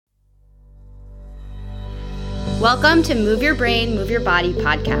Welcome to Move Your Brain, Move Your Body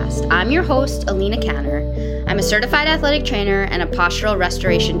podcast. I'm your host, Alina Canner. I'm a certified athletic trainer and a postural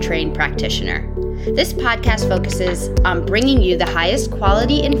restoration trained practitioner. This podcast focuses on bringing you the highest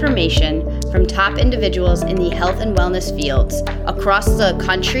quality information from top individuals in the health and wellness fields across the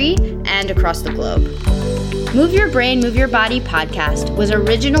country and across the globe. Move Your Brain, Move Your Body podcast was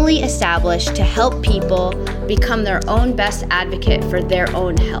originally established to help people become their own best advocate for their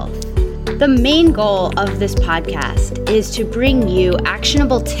own health. The main goal of this podcast is to bring you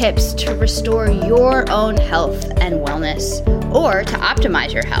actionable tips to restore your own health and wellness, or to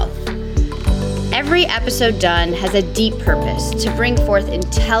optimize your health. Every episode done has a deep purpose to bring forth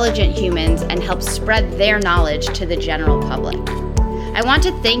intelligent humans and help spread their knowledge to the general public. I want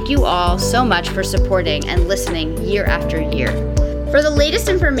to thank you all so much for supporting and listening year after year. For the latest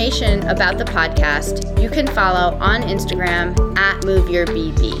information about the podcast, you can follow on Instagram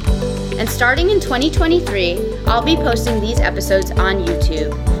 @MoveYourBB. And starting in 2023, I'll be posting these episodes on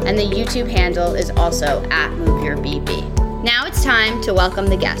YouTube, and the YouTube handle is also @MoveYourBB. Now it's time to welcome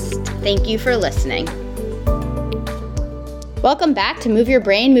the guest. Thank you for listening. Welcome back to Move Your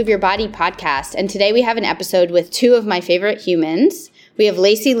Brain, Move Your Body podcast. And today we have an episode with two of my favorite humans. We have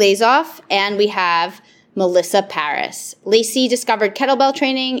Lacee Lazoff and we have Melissa Paris. Lacee discovered kettlebell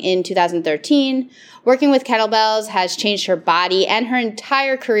training in 2013. Working with kettlebells has changed her body and her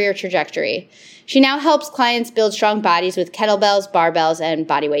entire career trajectory. She now helps clients build strong bodies with kettlebells, barbells, and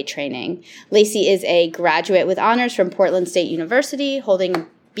bodyweight training. Lacee is a graduate with honors from Portland State University, holding a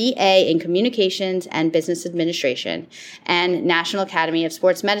BA in Communications and Business Administration, and National Academy of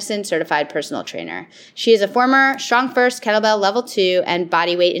Sports Medicine Certified Personal Trainer. She is a former Strong First Kettlebell Level 2 and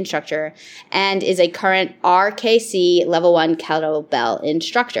Bodyweight instructor, and is a current RKC Level 1 Kettlebell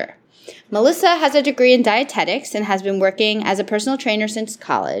instructor. Melissa has a degree in dietetics and has been working as a personal trainer since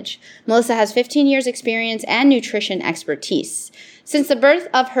college. Melissa has 15 years experience and nutrition expertise. Since the birth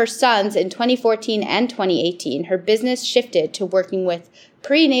of her sons in 2014 and 2018, her business shifted to working with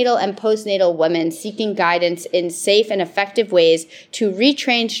prenatal and postnatal women seeking guidance in safe and effective ways to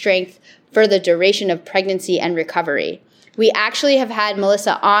retrain strength for the duration of pregnancy and recovery. We actually have had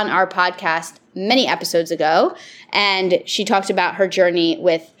Melissa on our podcast many episodes ago, and she talked about her journey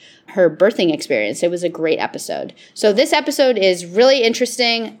with her birthing experience. It was a great episode. So this episode is really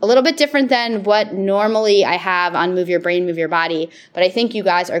interesting, a little bit different than what normally I have on Move Your Brain, Move Your Body, but I think you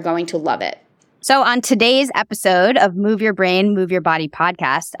guys are going to love it. So on today's episode of Move Your Brain, Move Your Body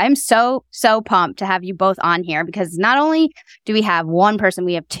podcast, I'm so pumped to have you both on here because not only do we have one person,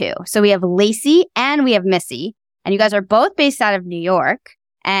 we have two. So we have Lacee and we have Missy, and you guys are both based out of New York.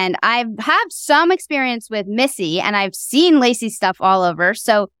 And I have some experience with Missy, and I've seen Lacee's stuff all over.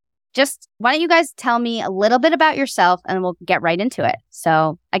 So just why don't you guys tell me a little bit about yourself and we'll get right into it.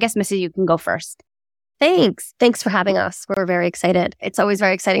 So I guess Missy, you can go first. Thanks for having us. We're very excited. It's always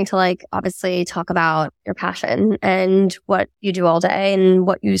very exciting to obviously talk about your passion and what you do all day and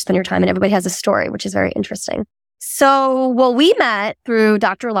what you spend your time in. Everybody has a story, which is very interesting. So, we met through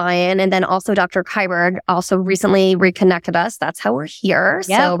Dr. Lyon, and then also Dr. Kyberg also recently reconnected us. That's how we're here.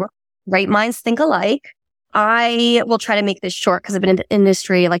 Yep. So right minds think alike. I will try to make this short because I've been in the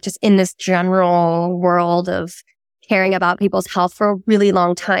industry, just in this general world of caring about people's health for a really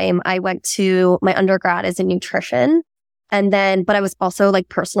long time. I went to my undergrad as in nutrition, but I was also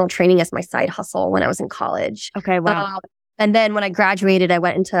personal training as my side hustle when I was in college. Okay, wow. And then when I graduated, I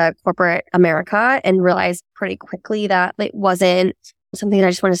went into corporate America and realized pretty quickly that it wasn't something that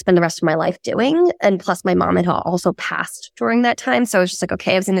I just wanted to spend the rest of my life doing. And plus my mom had also passed during that time. So I was just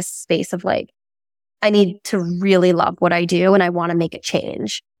okay, I was in this space of I need to really love what I do and I want to make a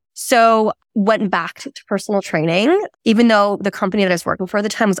change. So went back to personal training, even though the company that I was working for at the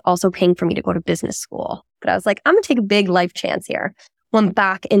time was also paying for me to go to business school. But I was I'm going to take a big life chance here. Went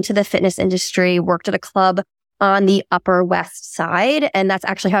back into the fitness industry, worked at a club on the Upper West Side. And that's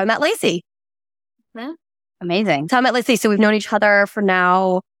actually how I met Lacee. Yeah. Amazing. That's how I met Lacee. So we've known each other for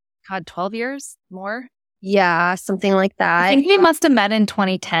now, 12 years more. Yeah, something like that. I think we must have met in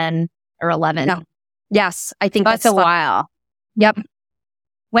 2010 or 11. No. Yes, I think that's a while. Yep.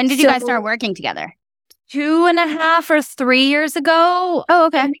 When did you guys start working together? 2.5 or 3 years ago. Oh,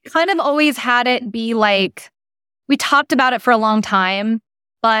 okay. We kind of always had it be we talked about it for a long time,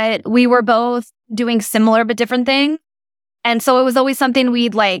 but we were both doing similar but different things. And so it was always something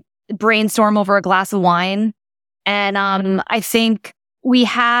we'd brainstorm over a glass of wine. And I think we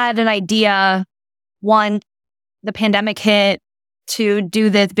had an idea, one, the pandemic hit, to do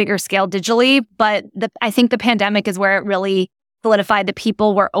this bigger scale digitally. But I think the pandemic is where it really solidified that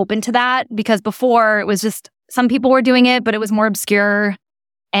people were open to that, because before it was just some people were doing it, but it was more obscure.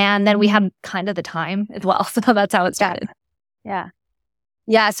 And then we had kind of the time as well. So that's how it started. Yeah.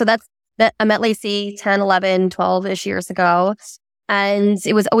 Yeah. So I met Lacee 10, 11, 12-ish years ago. And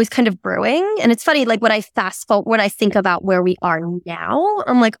it was always kind of brewing. And it's funny, like when I think about where we are now,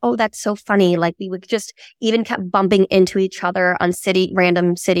 I'm like, oh, that's so funny. Like we would just even kept bumping into each other on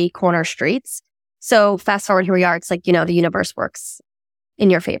random city corner streets. So fast forward, here we are. It's like, the universe works in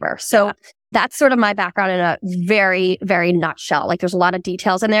your favor. So that's sort of my background in a very, very nutshell. Like there's a lot of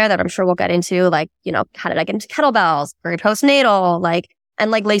details in there that I'm sure we'll get into, like, how did I get into kettlebells, postnatal, and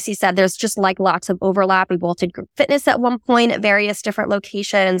like Lacee said, there's just like lots of overlap. We both did group fitness at one point at various different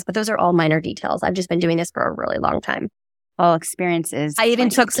locations, but those are all minor details. I've just been doing this for a really long time. All experiences. I even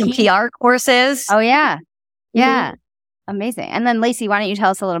took some PR courses. Oh, yeah. Yeah. Amazing. And then Lacee, why don't you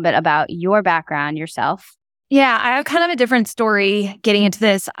tell us a little bit about your background yourself? Yeah, I have kind of a different story getting into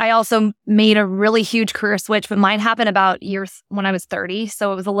this. I also made a really huge career switch, but mine happened about years when I was 30.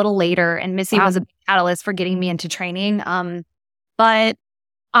 So it was a little later, and Missy was a catalyst for getting me into training. But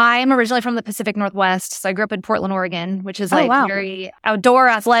I'm originally from the Pacific Northwest. So I grew up in Portland, Oregon, which is very outdoor,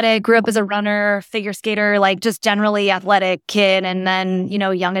 athletic, grew up as a runner, figure skater, like just generally athletic kid, and then,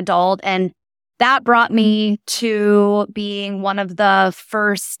 young adult. And that brought me to being one of the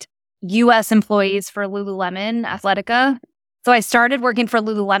first U.S. employees for Lululemon Athletica. So I started working for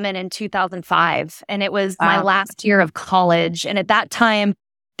Lululemon in 2005, and it was my last year of college. And at that time,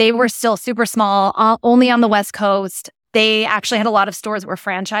 they were still super small, only on the West Coast. They actually had a lot of stores that were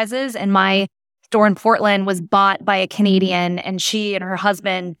franchises, and my store in Portland was bought by a Canadian, and she and her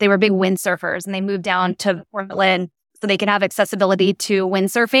husband, they were big windsurfers, and they moved down to Portland so they could have accessibility to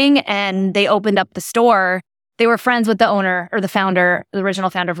windsurfing, and they opened up the store. They were friends with the owner or the founder, the original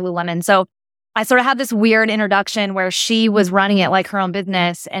founder of Lululemon. So I sort of had this weird introduction where she was running it like her own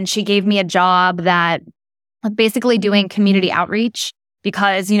business, and she gave me a job that was basically doing community outreach.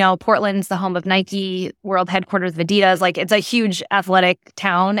 Because, Portland's the home of Nike, world headquarters of Adidas. Like, it's a huge athletic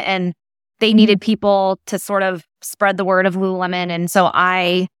town, and they needed people to sort of spread the word of Lululemon. And so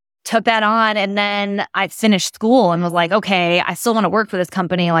I took that on, and then I finished school and was like, okay, I still want to work for this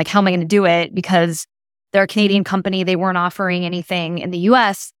company. Like, how am I going to do it? Because they're a Canadian company. They weren't offering anything in the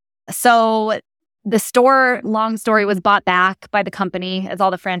US. So the store, long story, was bought back by the company, as all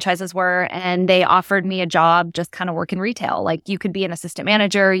the franchises were, and they offered me a job just kind of working retail. Like, you could be an assistant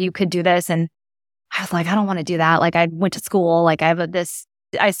manager, you could do this. And I was like, I don't want to do that. Like, I went to school, like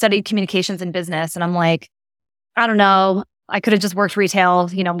I studied communications and business, and I'm like, I don't know, I could have just worked retail,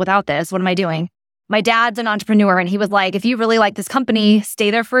 without this. What am I doing? My dad's an entrepreneur, and he was like, if you really like this company, stay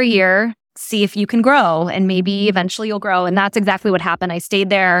there for a year, see if you can grow, and maybe eventually you'll grow. And that's exactly what happened. I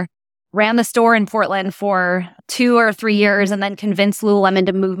stayed there, ran the store in Portland for 2 or 3 years, and then convinced Lululemon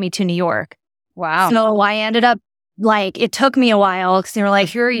to move me to New York. Wow. So I ended up, it took me a while because they were like,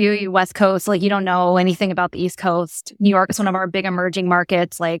 who are you West Coast? Like, you don't know anything about the East Coast. New York is one of our big emerging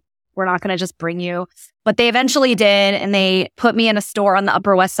markets. Like, we're not going to just bring you. But they eventually did, and they put me in a store on the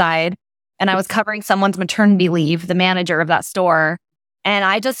Upper West Side, and I was covering someone's maternity leave, the manager of that store. And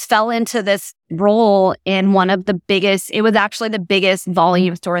I just fell into this role in one of the biggest, it was actually the biggest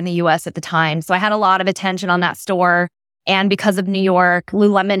volume store in the US at the time. So I had a lot of attention on that store. And because of New York,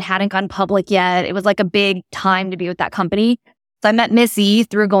 Lululemon hadn't gone public yet. It was like a big time to be with that company. So I met Missy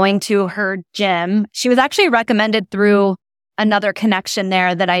through going to her gym. She was actually recommended through another connection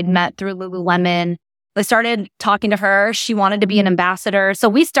there that I'd met through Lululemon. I started talking to her. She wanted to be an ambassador. So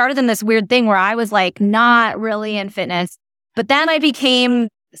we started in this weird thing where I was like, not really in fitness. But then I became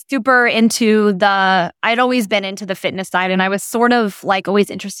super into I'd always been into the fitness side, and I was sort of like always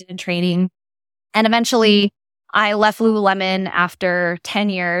interested in training. And eventually I left Lululemon after 10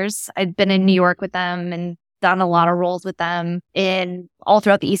 years. I'd been in New York with them and done a lot of roles with them in all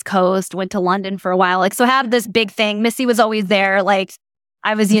throughout the East Coast, went to London for a while. So I had this big thing. Missy was always there. Like,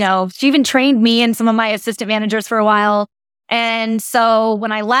 I was, she even trained me and some of my assistant managers for a while. And so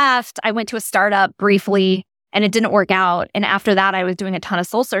when I left, I went to a startup briefly, and it didn't work out. And after that, I was doing a ton of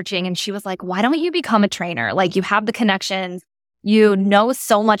soul searching. And she was like, why don't you become a trainer? Like, you have the connections. You know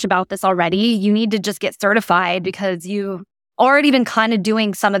so much about this already. You need to just get certified because you've already been kind of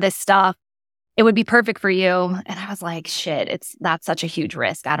doing some of this stuff. It would be perfect for you. And I was like, shit, that's such a huge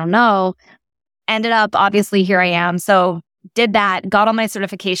risk. I don't know. Ended up, obviously, here I am. So did that, got all my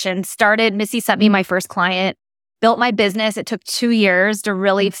certifications, Missy sent me my first client, built my business. It took 2 years to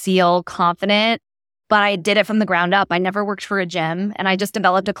really feel confident. But I did it from the ground up. I never worked for a gym, and I just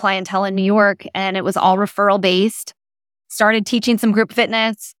developed a clientele in New York, and it was all referral based. Started teaching some group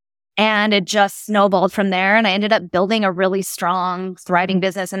fitness, and it just snowballed from there. And I ended up building a really strong, thriving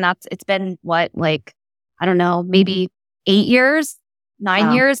business. And it's been I don't know, maybe 8 years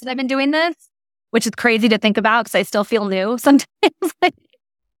 9 years that I've been doing this, which is crazy to think about because I still feel new sometimes.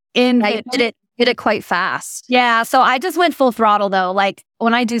 I did it quite fast. Yeah. So I just went full throttle though. Like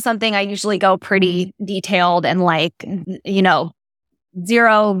when I do something, I usually go pretty detailed and like,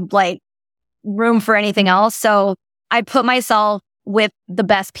 zero like room for anything else. So I put myself with the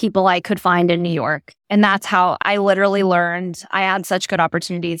best people I could find in New York. And that's how I literally learned. I had such good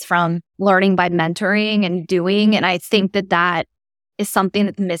opportunities from learning by mentoring and doing. And I think that is something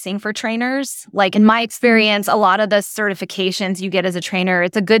that's missing for trainers. Like in my experience, a lot of the certifications you get as a trainer,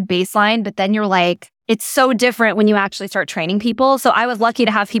 it's a good baseline, but then you're like, it's so different when you actually start training people. So I was lucky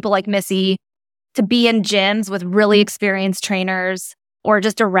to have people like Missy to be in gyms with really experienced trainers or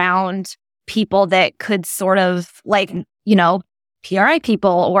just around people that could sort of like, PRI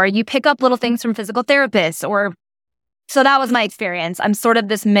people, or you pick up little things from physical therapists so that was my experience. I'm sort of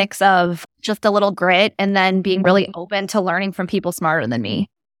this mix of just a little grit and then being really open to learning from people smarter than me.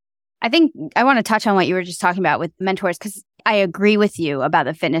 I think I want to touch on what you were just talking about with mentors, because I agree with you about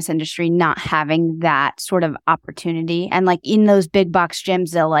the fitness industry not having that sort of opportunity. And like in those big box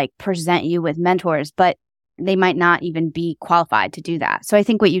gyms, they'll like present you with mentors, but they might not even be qualified to do that. So I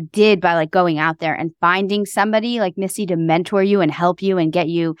think what you did by like going out there and finding somebody like Missy to mentor you and help you and get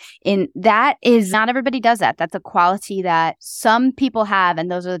you in, that is not everybody does that. That's a quality that some people have. And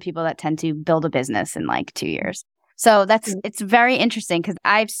those are the people that tend to build a business in like 2 years. So it's very interesting because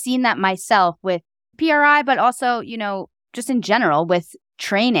I've seen that myself with PRI, but also, just in general with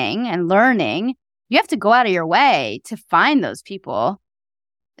training and learning, you have to go out of your way to find those people.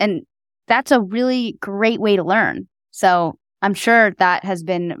 And that's a really great way to learn. So I'm sure that has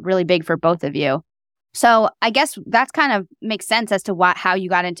been really big for both of you. So I guess that's kind of makes sense as to how you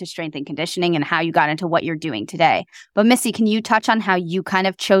got into strength and conditioning and how you got into what you're doing today. But Missy, can you touch on how you kind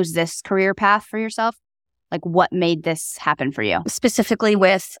of chose this career path for yourself? Like what made this happen for you? Specifically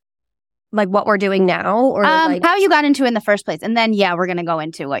with like what we're doing now, or how you got into it in the first place. And then, we're going to go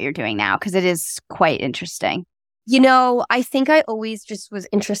into what you're doing now because it is quite interesting. I think I always just was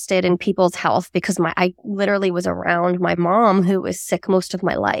interested in people's health because I literally was around my mom who was sick most of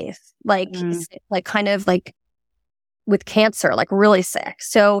my life, kind of like with cancer, like really sick.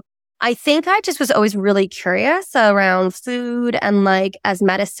 So I think I just was always really curious around food and like as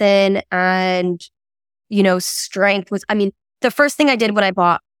medicine and, strength was, the first thing I did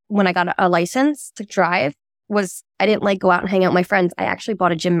when I got a license to drive was I didn't like go out and hang out with my friends. I actually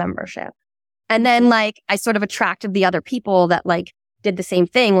bought a gym membership. And then like I sort of attracted the other people that like did the same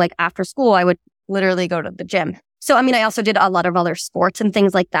thing. Like after school, I would literally go to the gym. So, I also did a lot of other sports and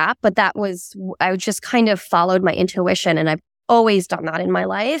things like that, but I just kind of followed my intuition and I've always done that in my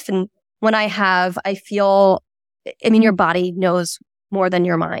life. And when I feel, your body knows more than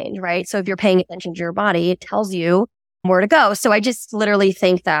your mind, right? So if you're paying attention to your body, it tells you where to go. So I just literally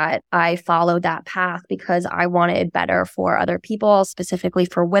think that I followed that path because I wanted better for other people, specifically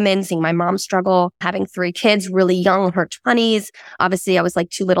for women, seeing my mom struggle, having 3 kids really young, in her 20s. Obviously, I was like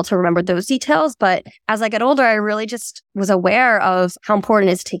too little to remember those details. But as I got older, I really just was aware of how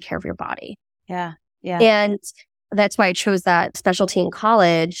important it is to take care of your body. Yeah. Yeah. And that's why I chose that specialty in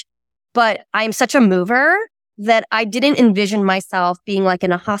college. But I'm such a mover that I didn't envision myself being like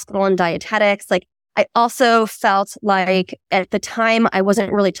in a hospital in dietetics. Like I also felt like at the time I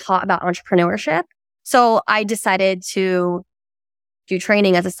wasn't really taught about entrepreneurship. So I decided to do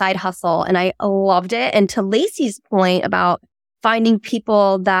training as a side hustle and I loved it. And to Lacee's point about finding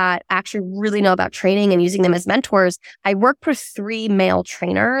people that actually really know about training and using them as mentors, I worked with 3 male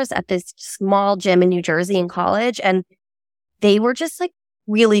trainers at this small gym in New Jersey in college. And they were just like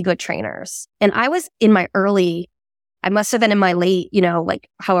really good trainers. And I was I must have been in my late, like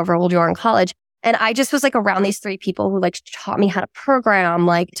however old you are in college. And I just was like around these 3 people who like taught me how to program,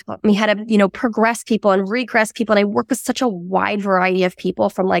 like taught me how to, progress people and regress people. And I worked with such a wide variety of people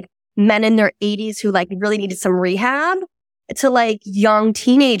from like men in their 80s who like really needed some rehab to like young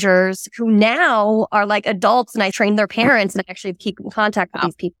teenagers who now are like adults and I trained their parents and I actually keep in contact with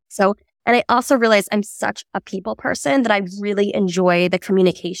these people. So, and I also realized I'm such a people person that I really enjoy the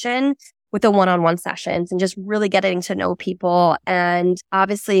communication with the one-on-one sessions and just really getting to know people. And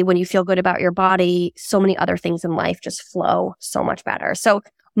obviously when you feel good about your body, so many other things in life just flow so much better. So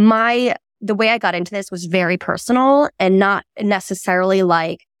the way I got into this was very personal and not necessarily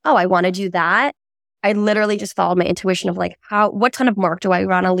like, oh, I want to do that. I literally just followed my intuition of like, what kind of mark do I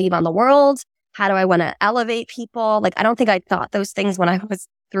want to leave on the world? How do I want to elevate people? Like, I don't think I thought those things when I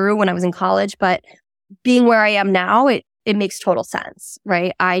was in college, but being where I am now, it makes total sense,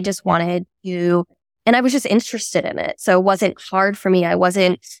 right? I just wanted to And I was just interested in it. So it wasn't hard for me. It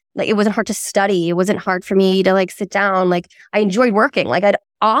wasn't hard to study. It wasn't hard for me to like sit down. Like I enjoyed working. Like I'd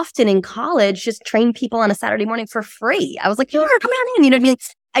often in college just train people on a Saturday morning for free. I was like, come on in. You know what I mean?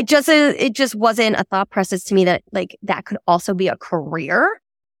 It just wasn't a thought process to me that like that could also be a career.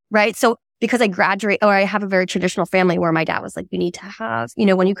 Right. So because I have a very traditional family where my dad was like, you need to have,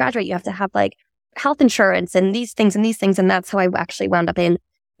 when you graduate, you have to have like health insurance and these things and these things. And that's how I actually wound up in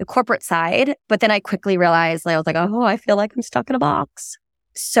the corporate side. But then I quickly realized, I was like, oh, I feel like I'm stuck in a box.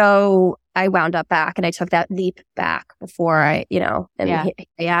 So I wound up back and I took that leap back before I am.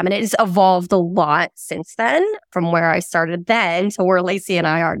 And it's evolved a lot since then from where I started then to where Lacee and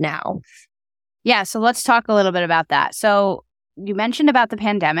I are now. Yeah. So let's talk a little bit about that. So you mentioned about the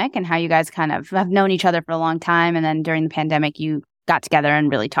pandemic and how you guys kind of have known each other for a long time. And then during the pandemic, you got together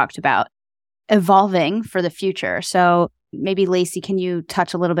and really talked about evolving for the future. So maybe Lacee, can you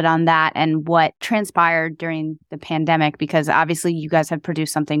touch a little bit on that and what transpired during the pandemic? Because obviously you guys have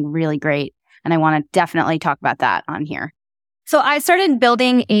produced something really great. And I want to definitely talk about that on here. So I started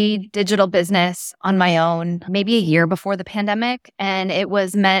building a digital business on my own maybe a year before the pandemic. And it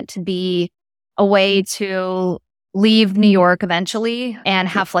was meant to be a way to leave New York eventually and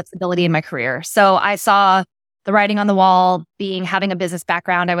have flexibility in my career. So I saw the writing on the wall, having a business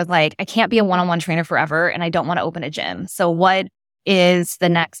background. I was like, I can't be a one-on-one trainer forever and I don't want to open a gym. So what is the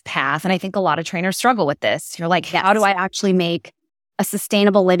next path? And I think a lot of trainers struggle with this. You're like, how do I actually make a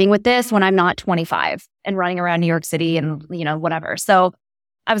sustainable living with this when I'm not 25 and running around New York City and, whatever. So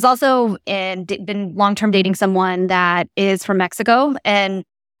I was also been long-term dating someone that is from Mexico. And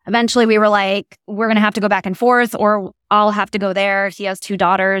eventually we were like, we're going to have to go back and forth or I'll have to go there. He has 2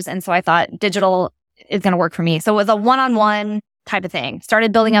 daughters. And so I thought digital is going to work for me. So it was a one-on-one type of thing.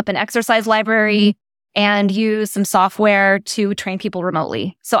 Started building up an exercise library and used some software to train people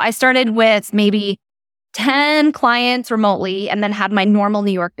remotely. So I started with maybe 10 clients remotely and then had my normal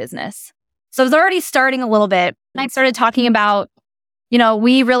New York business. So I was already starting a little bit. I started talking about,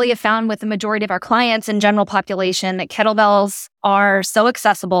 we really have found with the majority of our clients and general population that kettlebells are so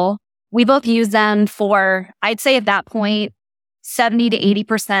accessible. We both use them for, I'd say at that point, 70 to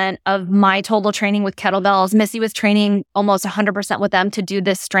 80% of my total training with kettlebells. Missy was training almost 100% with them to do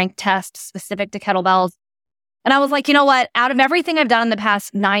this strength test specific to kettlebells. And I was like, you know what? Out of everything I've done in the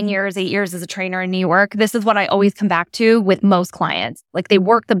past 8 years as a trainer in New York, this is what I always come back to with most clients. Like they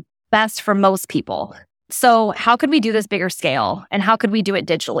work the best for most people. So how could we do this bigger scale? And how could we do it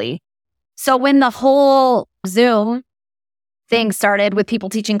digitally? So when the whole Zoom thing started with people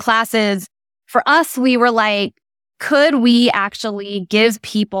teaching classes, for us, we were like, could we actually give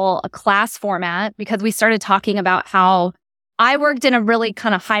people a class format? Because we started talking about how I worked in a really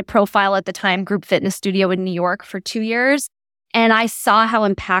kind of high profile at the time group fitness studio in New York for 2 years. And I saw how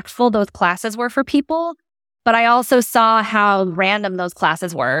impactful those classes were for people. But I also saw how random those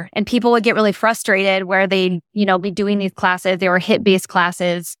classes were. And people would get really frustrated where they'd, be doing these classes. They were HIIT-based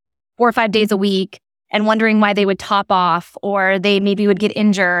classes 4 or 5 days a week and wondering why they would top off or they maybe would get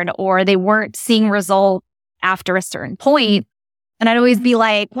injured or they weren't seeing results after a certain point. And I'd always be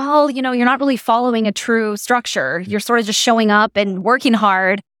like, well, you're not really following a true structure. You're sort of just showing up and working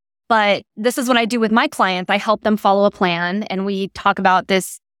hard. But this is what I do with my clients. I help them follow a plan. And we talk about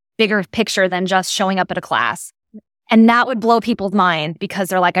this bigger picture than just showing up at a class. And that would blow people's mind because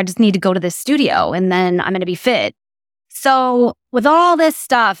they're like, I just need to go to this studio and then I'm going to be fit. So with all this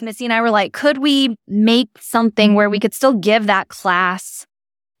stuff, Missy and I were like, could we make something where we could still give that class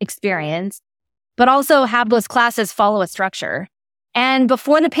experience, but also have those classes follow a structure? And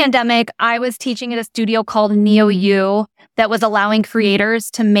before the pandemic, I was teaching at a studio called NeoU that was allowing creators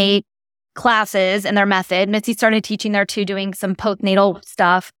to make classes in their method. Missy started teaching there too, doing some postnatal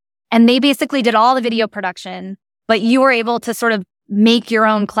stuff. And they basically did all the video production, but you were able to sort of make your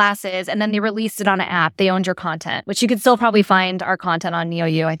own classes and then they released it on an app. They owned your content, which you could still probably find our content on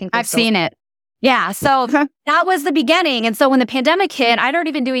NeoU. I think I've seen it. Yeah. So that was the beginning. And so when the pandemic hit, I'd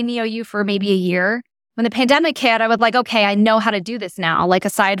already been doing NeoU for maybe a year. When the pandemic hit, I was like, okay, I know how to do this now. Like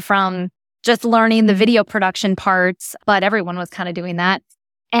aside from just learning the video production parts, but everyone was kind of doing that.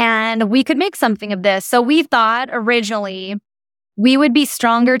 And we could make something of this. So we thought originally we would be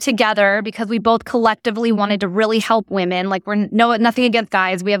stronger together because we both collectively wanted to really help women. Like nothing against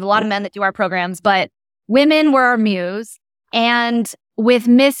guys. We have a lot of men that do our programs, but women were our muse. And with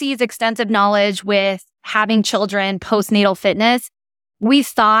Missy's extensive knowledge with having children, postnatal fitness, we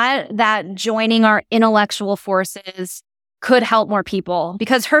thought that joining our intellectual forces could help more people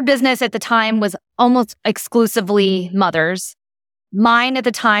because her business at the time was almost exclusively mothers. Mine at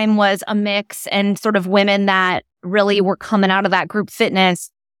the time was a mix and sort of women that really were coming out of that group fitness.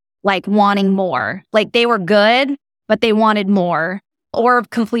 like wanting more. Like they were good, but they wanted more, or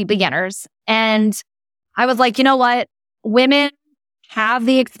complete beginners. And I was like, you know what? Women have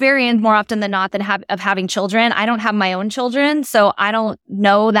the experience more often than not of having children. I don't have my own children, so I don't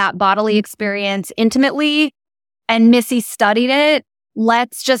know that bodily experience intimately. And Missy studied it.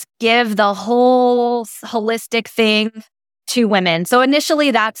 Let's just give the whole holistic thing to women. So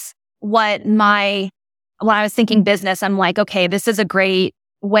initially, that's when I was thinking business, I'm like, okay, this is a great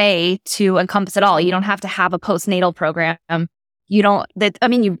way to encompass it all. You don't have to have a postnatal program. You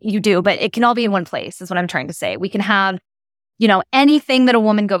do, but it can all be in one place is what I'm trying to say. We can have, anything that a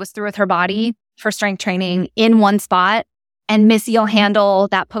woman goes through with her body for strength training in one spot. And Missy will handle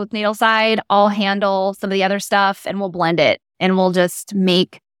that postnatal side. I'll handle some of the other stuff and we'll blend it and we'll just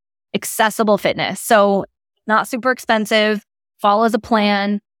make accessible fitness. So not super expensive, follows a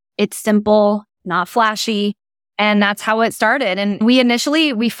plan. It's simple, not flashy. And that's how it started. And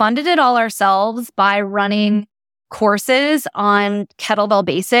we funded it all ourselves by running courses on kettlebell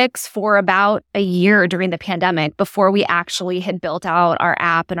basics for about a year during the pandemic before we actually had built out our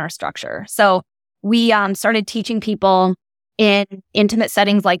app and our structure. So we started teaching people in intimate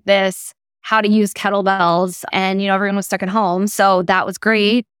settings like this how to use kettlebells, and everyone was stuck at home. So that was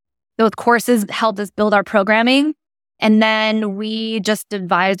great. Those courses helped us build our programming, and then we just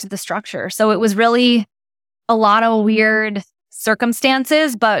devised the structure. So it was really a lot of weird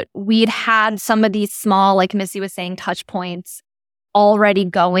circumstances, but we'd had some of these small, like Missy was saying, touch points already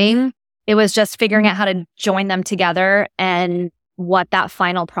going. It was just figuring out how to join them together and what that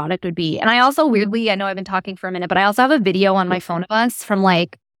final product would be. And I also weirdly, I know I've been talking for a minute, but I also have a video on my phone of us from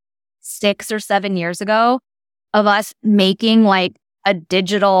like 6 or 7 years ago of us making like a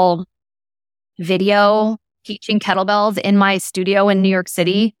digital video teaching kettlebells in my studio in New York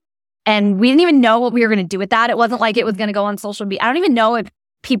City. And we didn't even know what we were going to do with that. It wasn't like it was going to go on social media. I don't even know if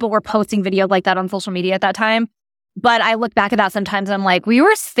people were posting videos like that on social media at that time. But I look back at that sometimes and I'm like, we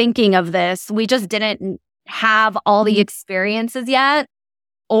were thinking of this. We just didn't have all the experiences yet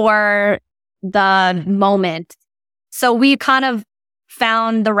or the moment. So we kind of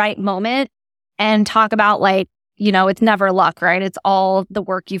found the right moment and talk about like, it's never luck, right? It's all the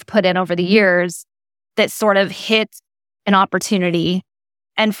work you've put in over the years that sort of hit an opportunity.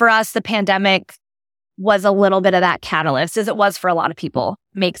 And for us, the pandemic was a little bit of that catalyst, as it was for a lot of people,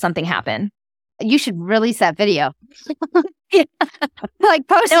 make something happen. You should release that video. Yeah. Like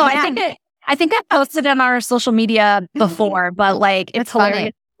post it. No, I think I posted on our social media before, but like it's hilarious.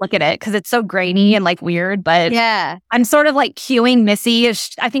 Funny. Look at it because it's so grainy and like weird. But yeah, I'm sort of like cueing Missy.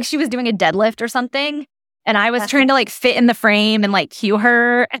 I think she was doing a deadlift or something, and I was trying to like fit in the frame and like cue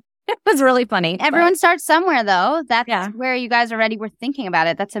her. It was really funny. Everyone starts somewhere, though. That's where you guys already were thinking about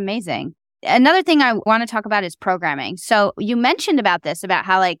it. That's amazing. Another thing I want to talk about is programming. So you mentioned about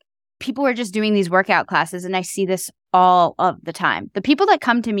how like people were just doing these workout classes, and I see this all of the time. The people that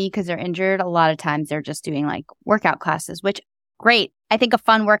come to me because they're injured, a lot of times they're just doing like workout classes, which great. I think a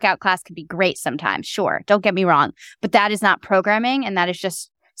fun workout class could be great sometimes. Sure. Don't get me wrong. But that is not programming, and that is just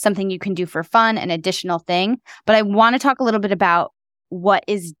something you can do for fun, an additional thing. But I want to talk a little bit about what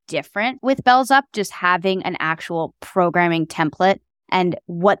is different with Bells Up, just having an actual programming template and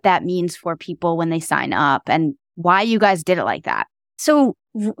what that means for people when they sign up and why you guys did it like that. So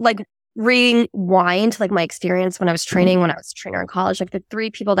like rewind like my experience when I was training, when I was a trainer in college, like the 3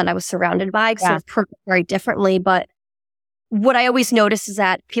 people that I was surrounded by sort of programmed very differently. But what I always noticed is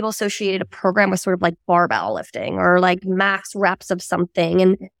that people associated a program with sort of like barbell lifting or like max reps of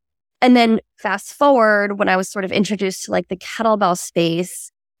something. And then fast forward, when I was sort of introduced to like the kettlebell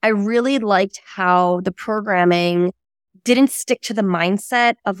space, I really liked how the programming didn't stick to the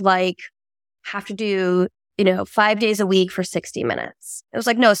mindset of like, have to do, 5 days a week for 60 minutes. It was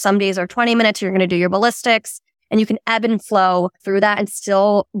like, no, some days are 20 minutes. You're going to do your ballistics and you can ebb and flow through that and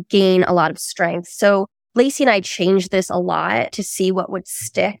still gain a lot of strength. So Lacee and I changed this a lot to see what would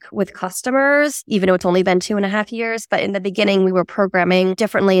stick with customers, even though it's only been 2.5 years. But in the beginning, we were programming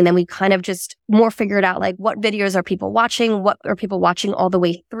differently. And then we kind of just more figured out like what videos are people watching? What are people watching all the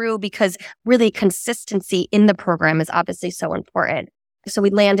way through? Because really consistency in the program is obviously so important. So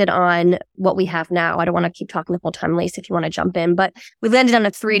we landed on what we have now. I don't want to keep talking the whole time, Lacee, if you want to jump in, but we landed on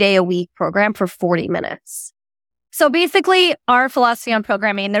a 3-day-a-week program for 40 minutes. So basically, our philosophy on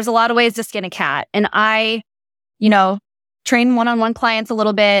programming, there's a lot of ways to skin a cat. And I, train one-on-one clients a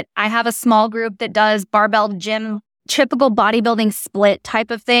little bit. I have a small group that does barbell gym, typical bodybuilding split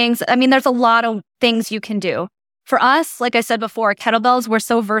type of things. I mean, there's a lot of things you can do. For us, like I said before, kettlebells were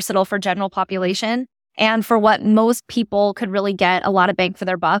so versatile for general population and for what most people could really get a lot of bang for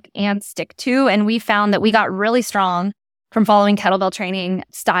their buck and stick to. And we found that we got really strong from following kettlebell training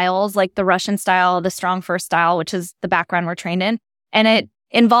styles like the Russian style, the strong first style, which is the background we're trained in. And it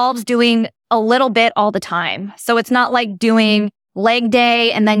involves doing a little bit all the time. So it's not like doing leg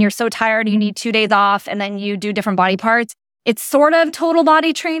day and then you're so tired you need 2 days off and then you do different body parts. It's sort of total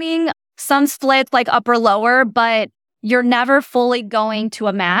body training, some splits like upper lower, but you're never fully going to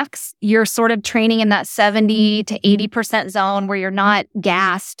a max. You're sort of training in that 70 to 80% zone where you're not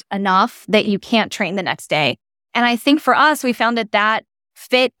gassed enough that you can't train the next day. And I think for us, we found that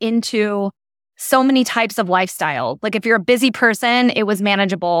fit into so many types of lifestyle. Like if you're a busy person, it was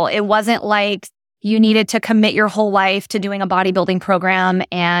manageable. It wasn't like you needed to commit your whole life to doing a bodybuilding program,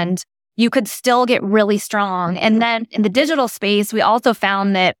 and you could still get really strong. And then in the digital space, we also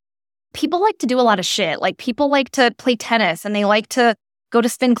found that people like to do a lot of shit. Like people like to play tennis and they like to go to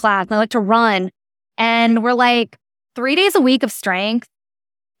spin class and they like to run. And we're like 3 days a week of strength.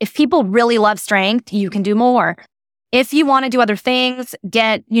 If people really love strength, you can do more. If you want to do other things,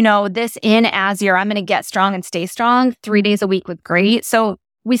 get, this in as I'm going to get strong and stay strong. 3 days a week was great. So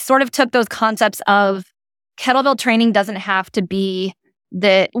we sort of took those concepts of kettlebell training doesn't have to be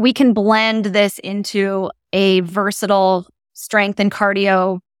that we can blend this into a versatile strength and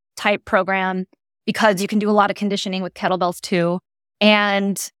cardio type program because you can do a lot of conditioning with kettlebells too.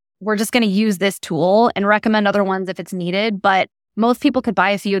 And we're just going to use this tool and recommend other ones if it's needed. But most people could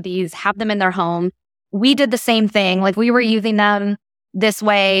buy a few of these, have them in their home. We did the same thing. Like we were using them this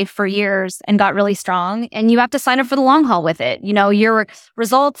way for years and got really strong. And you have to sign up for the long haul with it. Your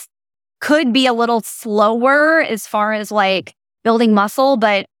results could be a little slower as far as like building muscle,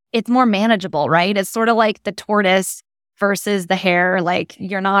 but it's more manageable, right? It's sort of like the tortoise versus the hare. Like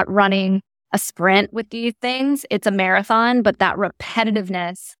you're not running a sprint with these things. It's a marathon, but that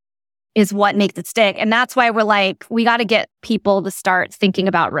repetitiveness is what makes it stick. And that's why we're like, we got to get people to start thinking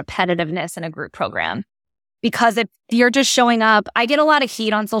about repetitiveness in a group program. Because if you're just showing up, I get a lot of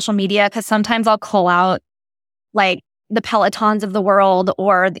heat on social media because sometimes I'll call out like the Pelotons of the world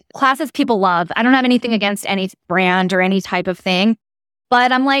or the classes people love. I don't have anything against any brand or any type of thing.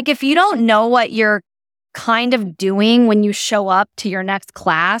 But I'm like, if you don't know what you're kind of doing when you show up to your next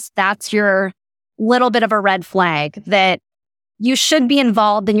class, that's your little bit of a red flag that you should be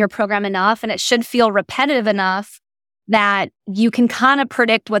involved in your program enough and it should feel repetitive enough that you can kind of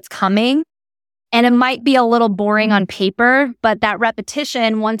predict what's coming. And it might be a little boring on paper, but that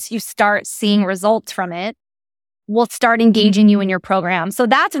repetition, once you start seeing results from it, will start engaging you in your program. So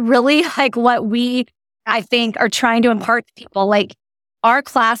that's really like what we, I think, are trying to impart to people. Like our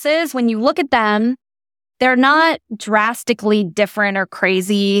classes, when you look at them, they're not drastically different or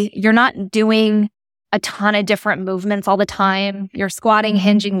crazy. You're not doing a ton of different movements all the time. You're squatting,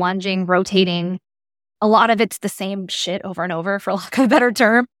 hinging, lunging, rotating. A lot of it's the same shit over and over, for lack of a better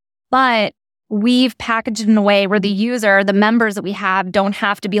term. But we've packaged it in a way where the user, the members that we have, don't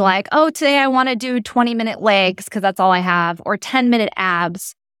have to be like, oh, today I want to do 20-minute legs because that's all I have, or 10-minute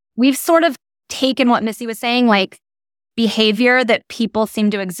abs. We've sort of taken what Missy was saying, like behavior that people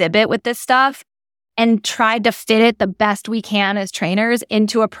seem to exhibit with this stuff, and tried to fit it the best we can as trainers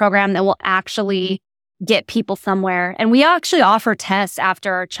into a program that will actually get people somewhere. And we actually offer tests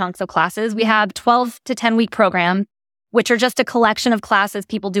after chunks of classes. We have 12 to 10 week program, which are just a collection of classes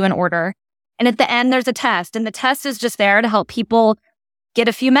people do in order. And at the end, there's a test. And the test is just there to help people get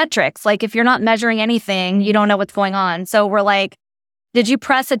a few metrics. Like if you're not measuring anything, you don't know what's going on. So we're like, did you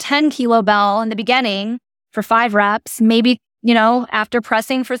press a 10 kilo bell in the beginning for 5 reps? Maybe, after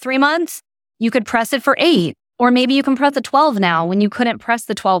pressing for 3 months, you could press it for 8. Or maybe you can press a 12 now when you couldn't press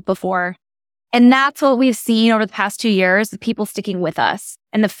the 12 before. And that's what we've seen over the past 2 years, people sticking with us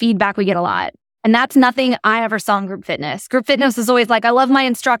and the feedback we get a lot. And that's nothing I ever saw in group fitness. Group fitness is always like, I love my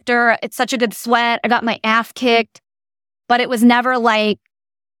instructor. It's such a good sweat. I got my ass kicked. But it was never like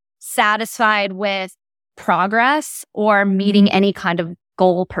satisfied with progress or meeting any kind of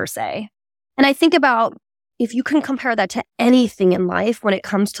goal per se. And I think about if you can compare that to anything in life when it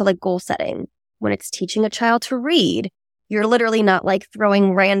comes to like goal setting, when it's teaching a child to read, you're literally not like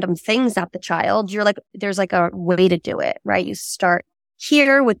throwing random things at the child. You're like, there's like a way to do it, right? You start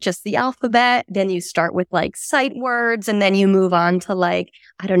here with just the alphabet, then you start with like sight words, and then you move on to like,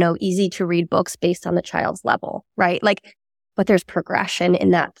 I don't know, easy to read books based on the child's level, right? Like, but there's progression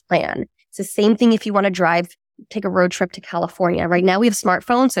in that plan. It's the same thing if you want to take a road trip to California. Right now we have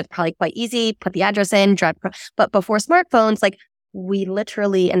smartphones, so it's probably quite easy. Put the address in, drive. But before smartphones, like we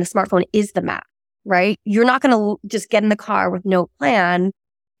literally, and the smartphone is the map, right? You're not going to just get in the car with no plan.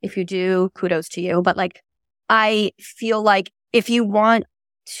 If you do, kudos to you. But like, I feel like if you want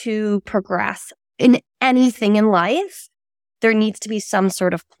to progress in anything in life, there needs to be some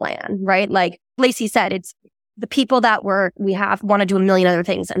sort of plan, right? Like Lacee said, the people that we have want to do a million other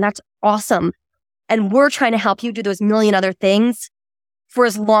things, and that's awesome. And we're trying to help you do those million other things for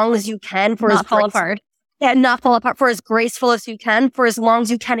as long as you can, for not fall apart. Yeah, not fall apart, for as graceful as you can, for as long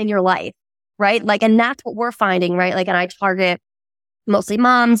as you can in your life, right? Like, and that's what we're finding, right? Like, and I target mostly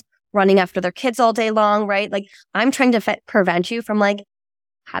moms running after their kids all day long, right? Like, I'm trying to prevent you from like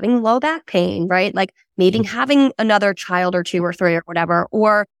having low back pain, right? Like maybe having another child or 2 or 3 or whatever,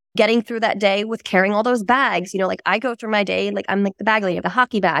 or getting through that day with carrying all those bags. You know, like I go through my day, like I'm like the bag lady, I have the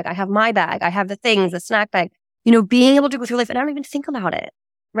hockey bag, I have my bag, I have the things, the snack bag, you know, being able to go through life and I don't even think about it,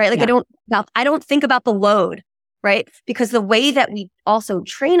 right? Like I don't think about the load, right? Because the way that we also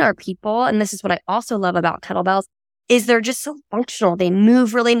train our people, and this is what I also love about kettlebells, is they're just so functional. They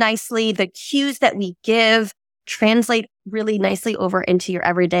move really nicely. The cues that we give translate really nicely over into your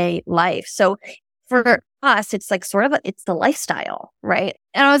everyday life. So for us, it's like sort of it's the lifestyle, right?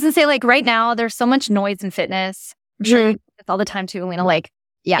 And I was gonna say, like right now, there's so much noise in fitness. I'm sure you do this all the time too, Alina. Like,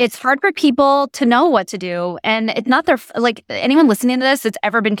 it's hard for people to know what to do, and it's not their like anyone listening to this that's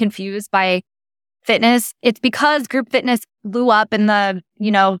ever been confused by fitness. It's because group fitness blew up in the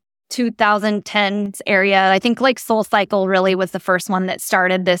 2010s area. I think like SoulCycle really was the first one that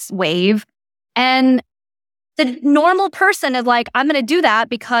started this wave, and the normal person is like, I'm going to do that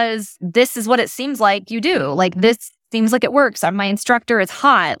because this is what it seems like you do. Like, this seems like it works. My instructor is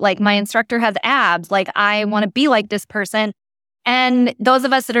hot. Like, my instructor has abs. Like, I want to be like this person. And those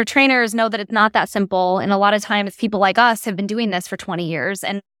of us that are trainers know that it's not that simple. And a lot of times people like us have been doing this for 20 years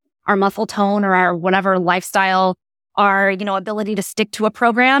and our muscle tone or our whatever lifestyle, our, ability to stick to a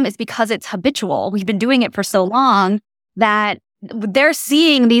program is because it's habitual. We've been doing it for so long that they're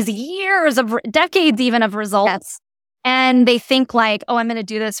seeing these years of decades even of results. Yes. And they think like, oh, I'm going to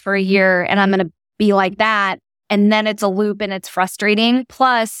do this for a year and I'm going to be like that. And then it's a loop and it's frustrating.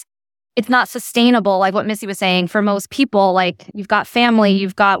 Plus, it's not sustainable. Like what Missy was saying, for most people, like you've got family,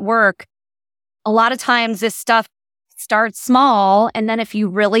 you've got work. A lot of times this stuff starts small. And then if you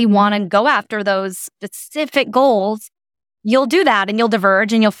really want to go after those specific goals, you'll do that and you'll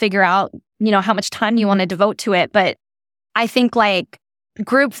diverge and you'll figure out, how much time you want to devote to it. But I think like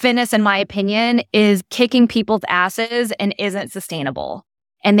group fitness, in my opinion, is kicking people's asses and isn't sustainable.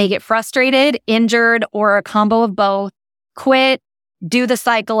 And they get frustrated, injured, or a combo of both, quit, do the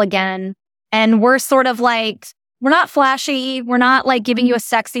cycle again. And we're sort of like, we're not flashy. We're not like giving you a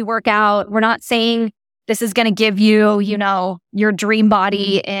sexy workout. We're not saying this is going to give you, your dream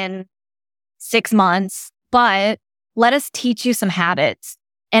body in 6 months. But let us teach you some habits.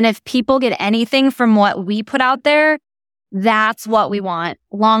 And if people get anything from what we put out there, that's what we want.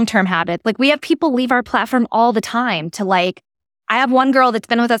 Long-term habits. Like we have people leave our platform all the time to like, I have one girl that's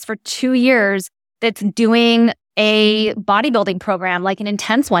been with us for 2 years that's doing a bodybuilding program, like an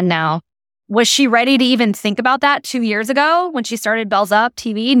intense one now. Was she ready to even think about that 2 years ago when she started Bells Up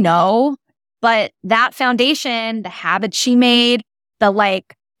TV? No. But that foundation, the habits she made,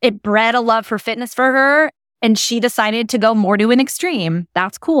 it bred a love for fitness for her. And she decided to go more to an extreme.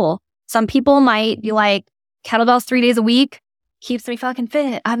 That's cool. Some people might be like, kettlebells 3 days a week keeps me fucking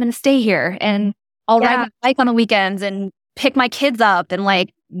fit. I'm going to stay here and I'll ride my bike on the weekends and pick my kids up. And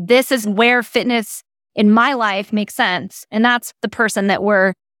like, this is where fitness in my life makes sense. And that's the person that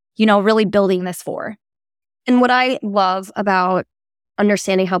we're, really building this for. And what I love about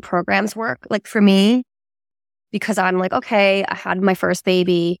understanding how programs work, like for me, because I'm like, okay, I had my first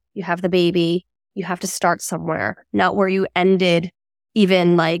baby, you have the baby, you have to start somewhere, not where you ended.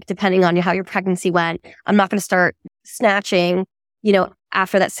 Even like, depending on how your pregnancy went, I'm not going to start snatching,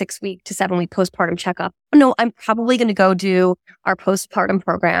 after that 6-week to 7-week postpartum checkup. No, I'm probably going to go do our postpartum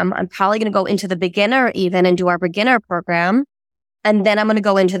program. I'm probably going to go into the beginner even and do our beginner program. And then I'm going to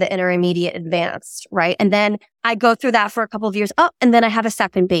go into the intermediate advanced, right? And then I go through that for a couple of years. Oh, and then I have a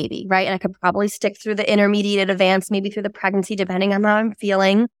second baby, right? And I could probably stick through the intermediate advanced, maybe through the pregnancy, depending on how I'm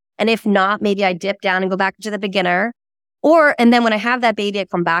feeling. And if not, maybe I dip down and go back to the beginner. And then when I have that baby, I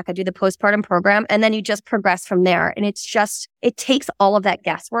come back, I do the postpartum program, and then you just progress from there. And it takes all of that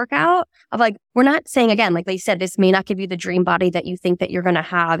guesswork out of like, we're not saying, again, like they said, this may not give you the dream body that you think that you're going to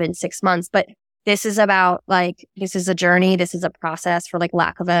have in 6 months, but this is about like, this is a journey. This is a process, for like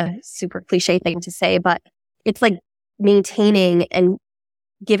lack of a super cliche thing to say, but it's like maintaining and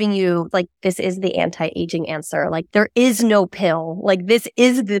giving you like, this is the anti-aging answer. Like there is no pill. Like this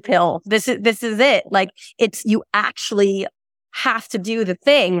is the pill. This is it. Like you actually have to do the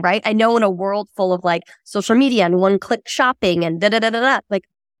thing, right? I know in a world full of like social media and one-click shopping and like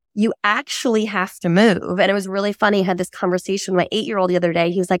you actually have to move. And it was really funny. I had this conversation with my 8-year-old the other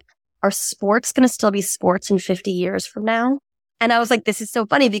day. He was like, are sports going to still be sports in 50 years from now? And I was like, this is so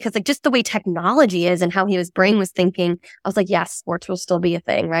funny because like just the way technology is and how his brain was thinking, I was like, yes, sports will still be a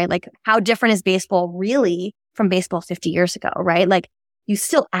thing, right? Like how different is baseball really from baseball 50 years ago, right? Like you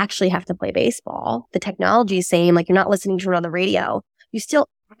still actually have to play baseball. The technology is same, like you're not listening to it on the radio. You still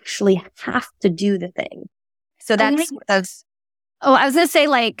actually have to do the thing. So that's Oh, I was going to say,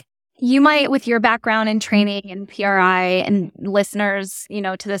 like, you might, with your background in training and PRI and listeners,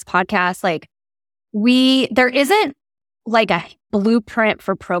 to this podcast, like, there isn't like a blueprint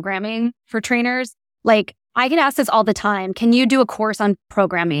for programming for trainers. Like, I get asked this all the time. Can you do a course on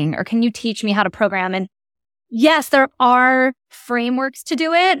programming or can you teach me how to program? And yes, there are frameworks to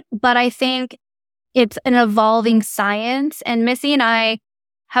do it, but I think it's an evolving science. And Missy and I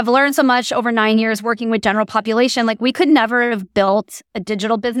have learned so much over 9 years working with general population. Like we could never have built a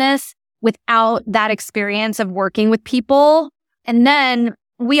digital business without that experience of working with people. And then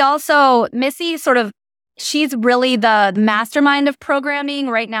we also, Missy she's really the mastermind of programming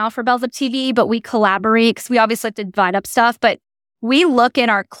right now for Bells Up TV, but we collaborate because we obviously have to divide up stuff, but we look in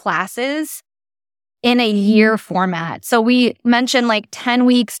our classes in a year format. So we mentioned like 10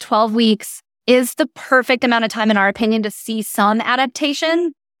 weeks, 12 weeks is the perfect amount of time in our opinion to see some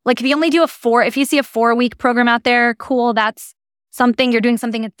adaptation. Like if you only do if you see a 4-week program out there, cool, that's something, you're doing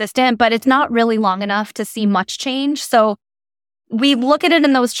something consistent, but it's not really long enough to see much change. So we look at it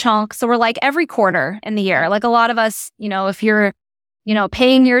in those chunks. So we're like every quarter in the year, like a lot of us, if you're,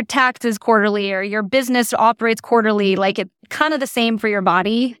 paying your taxes quarterly or your business operates quarterly, like it's kind of the same for your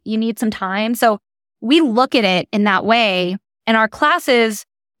body. You need some time. So we look at it in that way and our classes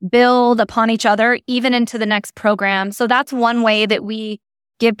build upon each other, even into the next program. So that's one way that we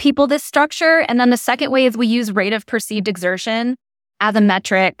give people this structure. And then the second way is we use rate of perceived exertion as a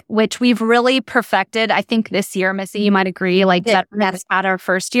metric, which we've really perfected. I think this year, Missy, you might agree, like that's at our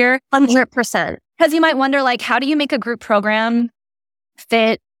first year. 100%. Because you might wonder, like, how do you make a group program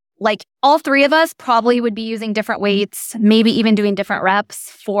fit? Like all three of us probably would be using different weights, maybe even doing different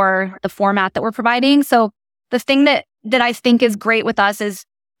reps for the format that we're providing. So the thing that I think is great with us is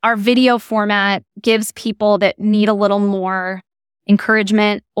our video format gives people that need a little more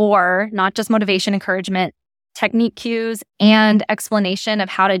encouragement or not just motivation, encouragement, technique cues and explanation of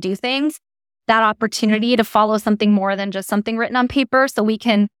how to do things, that opportunity to follow something more than just something written on paper. So we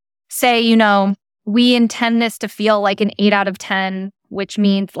can say, we intend this to feel like an 8 out of 10, which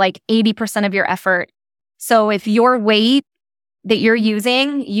means like 80% of your effort. So if your weight that you're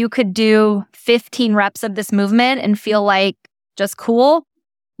using, you could do 15 reps of this movement and feel like just cool.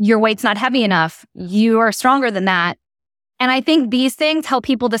 Your weight's not heavy enough. You are stronger than that. And I think these things help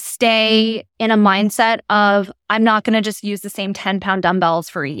people to stay in a mindset of, I'm not going to just use the same 10-pound dumbbells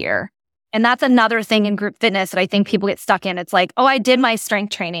for a year. And that's another thing in group fitness that I think people get stuck in. It's like, oh, I did my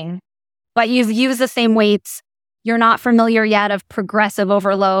strength training, but you've used the same weights. You're not familiar yet of progressive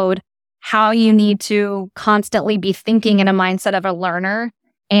overload, how you need to constantly be thinking in a mindset of a learner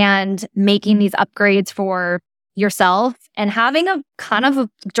and making these upgrades for yourself and having a kind of a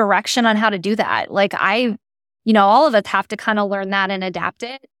direction on how to do that. Like all of us have to kind of learn that and adapt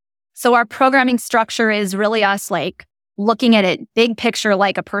it. So our programming structure is really us like looking at it big picture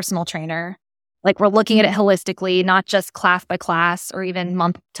like a personal trainer. Like we're looking at it holistically, not just class by class or even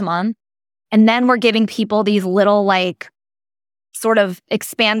month to month. And then we're giving people these little like sort of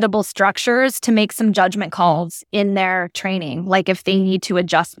expandable structures to make some judgment calls in their training. Like if they need to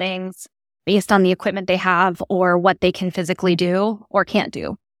adjust things based on the equipment they have or what they can physically do or can't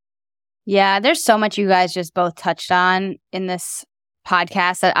do. Yeah, there's so much you guys just both touched on in this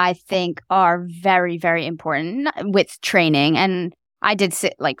podcast that I think are very, very important with training. And I did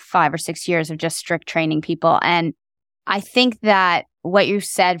like 5 or 6 years of just strict training people. And I think that what you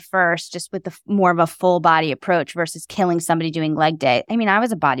said first, just with the more of a full body approach versus killing somebody doing leg day. I mean, I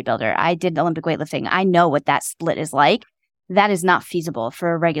was a bodybuilder. I did Olympic weightlifting. I know what that split is like. That is not feasible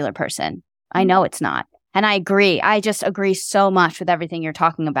for a regular person. I know it's not. And I agree. I just agree so much with everything you're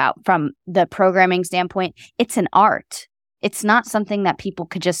talking about from the programming standpoint. It's an art. It's not something that people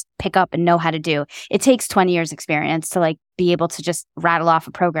could just pick up and know how to do. It takes 20 years experience to like be able to just rattle off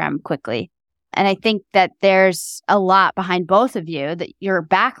a program quickly. And I think that there's a lot behind both of you, that your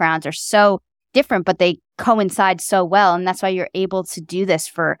backgrounds are so different, but they coincide so well. And that's why you're able to do this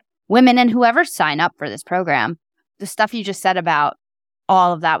for women and whoever sign up for this program. The stuff you just said about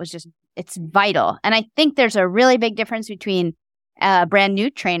all of that was just, it's vital. And I think there's a really big difference between a brand new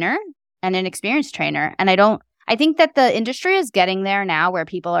trainer and an experienced trainer. And I think that the industry is getting there now where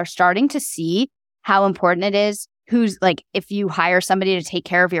people are starting to see how important it is. Who's like, if you hire somebody to take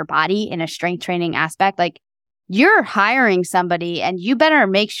care of your body in a strength training aspect, like you're hiring somebody and you better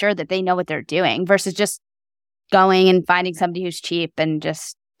make sure that they know what they're doing versus just going and finding somebody who's cheap and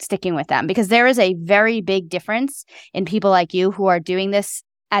just sticking with them. Because there is a very big difference in people like you who are doing this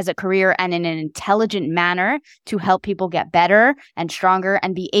as a career and in an intelligent manner to help people get better and stronger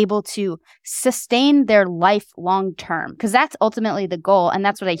and be able to sustain their life long term. Because that's ultimately the goal. And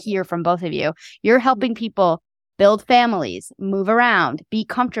that's what I hear from both of you. You're helping people build families, move around, be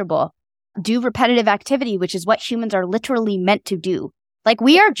comfortable, do repetitive activity, which is what humans are literally meant to do. Like,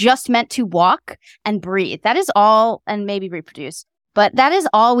 we are just meant to walk and breathe. That is all, and maybe reproduce. But that is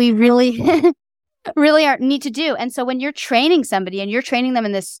all we really need to do. And so when you're training somebody and you're training them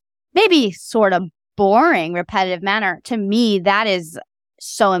in this maybe sort of boring, repetitive manner, to me, that is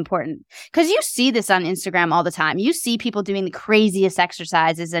so important. Because you see this on Instagram all the time. You see people doing the craziest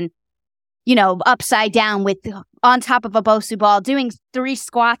exercises and, upside down on top of a Bosu ball, doing 3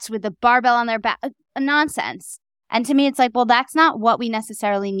 squats with a barbell on their back. Nonsense. And to me, it's like, well, that's not what we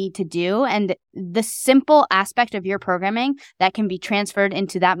necessarily need to do. And the simple aspect of your programming that can be transferred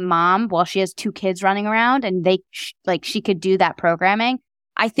into that mom while she has 2 kids running around and she could do that programming,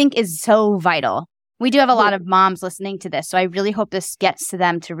 I think is so vital. We do have a lot of moms listening to this. So I really hope this gets to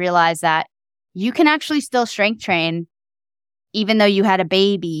them to realize that you can actually still strength train even though you had a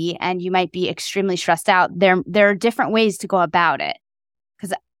baby and you might be extremely stressed out. There are different ways to go about it.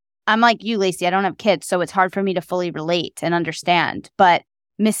 Because I'm like you, Lacee, I don't have kids, so it's hard for me to fully relate and understand. But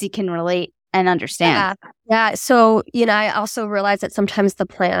Missy can relate and understand. Yeah. So, I also realized that sometimes the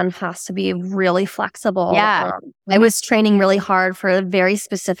plan has to be really flexible. Yeah. I was training really hard for a very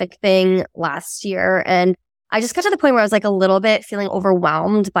specific thing last year. And I just got to the point where I was like a little bit feeling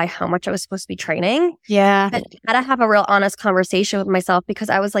overwhelmed by how much I was supposed to be training. Yeah. I had to have a real honest conversation with myself because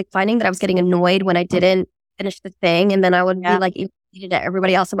I was like finding that I was getting annoyed when I didn't finish the thing. And then I would be like, at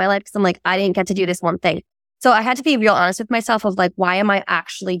everybody else in my life because I'm like, I didn't get to do this one thing. So I had to be real honest with myself of like, why am I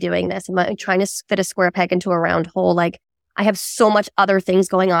actually doing this? Am I trying to fit a square peg into a round hole? Like, I have so much other things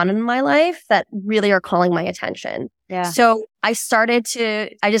going on in my life that really are calling my attention. Yeah. So I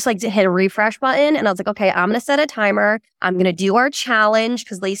just like to hit a refresh button and I was like, okay, I'm going to set a timer. I'm going to do our challenge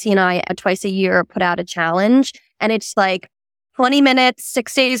because Lacee and I twice a year put out a challenge and it's like 20 minutes,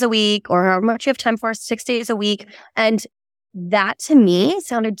 6 days a week or however much you have time for, 6 days a week. And that to me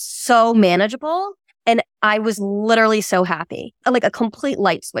sounded so manageable. And I was literally so happy. Like a complete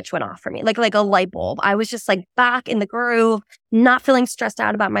light switch went off for me, like a light bulb. I was just like back in the groove, not feeling stressed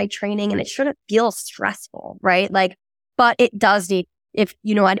out about my training. And it shouldn't feel stressful, right? Like, but it does need,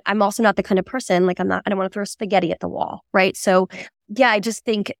 I'm also not the kind of person, like I don't want to throw spaghetti at the wall, right? So yeah, I just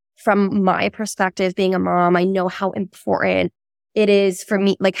think from my perspective, being a mom, I know how important it is for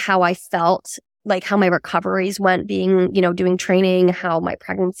me, like how I felt, like how my recoveries went being, doing training, how my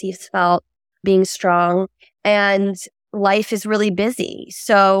pregnancies felt being strong. And life is really busy.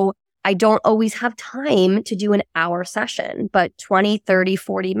 So I don't always have time to do an hour session, but 20, 30,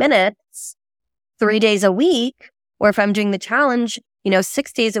 40 minutes, 3 days a week, or if I'm doing the challenge,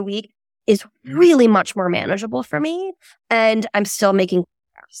 6 days a week is really much more manageable for me. And I'm still making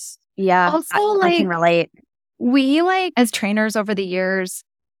progress. Yeah. Also, I can relate. We as trainers over the years,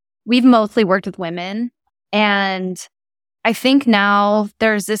 we've mostly worked with women. And I think now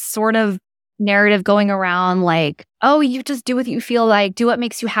there's this sort of narrative going around like, oh, you just do what you feel like, do what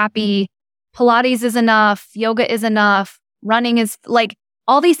makes you happy. Pilates is enough. Yoga is enough. Running is like,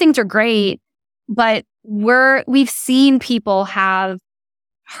 all these things are great, but we've seen people have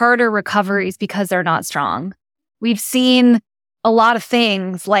harder recoveries because they're not strong. We've seen a lot of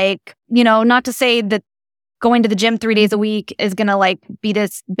things like, not to say that going to the gym 3 days a week is going to be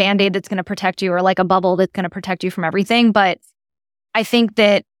this Band-Aid that's going to protect you or like a bubble that's going to protect you from everything. But I think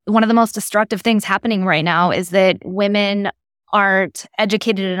that one of the most destructive things happening right now is that women aren't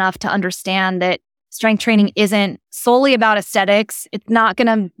educated enough to understand that strength training isn't solely about aesthetics. It's not going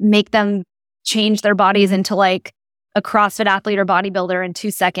to make them change their bodies into like a CrossFit athlete or bodybuilder in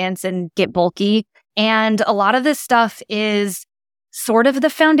 2 seconds and get bulky. And a lot of this stuff is sort of the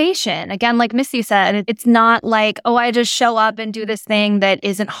foundation. Again, like Missy said, it's not like, oh, I just show up and do this thing that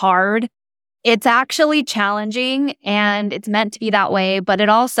isn't hard. It's actually challenging and it's meant to be that way, but it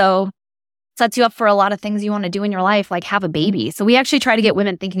also sets you up for a lot of things you want to do in your life, like have a baby. So we actually try to get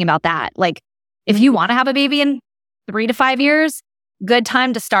women thinking about that. Like if you want to have a baby in 3 to 5 years, good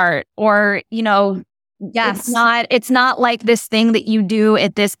time to start. Or, yes, it's not like this thing that you do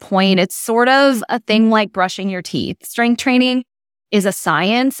at this point. It's sort of a thing like brushing your teeth. Strength training is a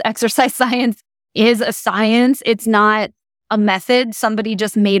science. Exercise science is a science. It's not a method somebody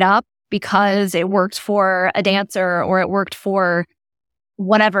just made up because it worked for a dancer or it worked for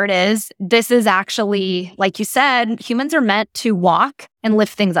whatever it is. This is actually, like you said, humans are meant to walk and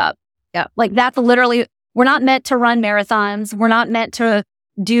lift things up. Yeah. Like that's literally we're not meant to run marathons. We're not meant to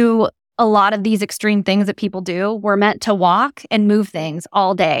do a lot of these extreme things that people do. We're meant to walk and move things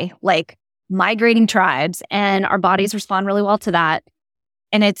all day, like migrating tribes, and our bodies respond really well to that.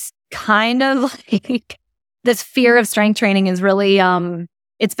 And it's kind of like this fear of strength training is really,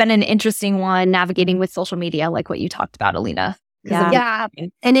 it's been an interesting one navigating with social media, like what you talked about, Alina. Yeah.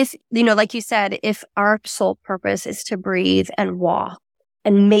 And if, like you said, if our sole purpose is to breathe and walk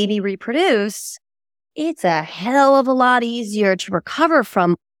and maybe reproduce, it's a hell of a lot easier to recover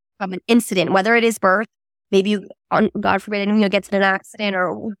from an incident, whether it is birth, maybe you, God forbid, gets in an accident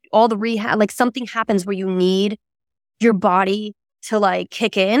or all the rehab, like something happens where you need your body to like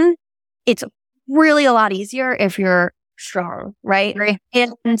kick in. It's really a lot easier if you're strong, right?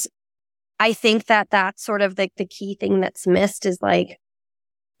 And I think that that's sort of like the key thing that's missed is like,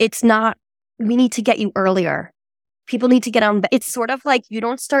 it's not, we need to get you earlier. People need to get on. It's sort of like you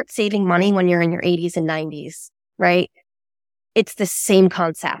don't start saving money when you're in your 80s and 90s, right? It's the same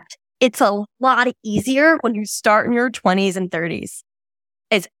concept. It's a lot easier when you start in your 20s and 30s.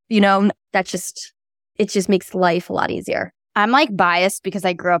 It's, it just makes life a lot easier. I'm like biased because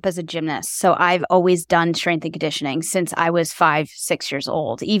I grew up as a gymnast. So I've always done strength and conditioning since I was 5-6 years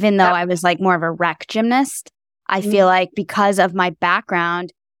old. Even though I was like more of a rec gymnast, I feel like because of my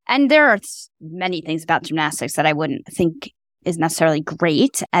background, and there are many things about gymnastics that I wouldn't think is necessarily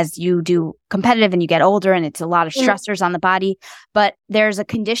great as you do competitive and you get older and it's a lot of stressors on the body. But there's a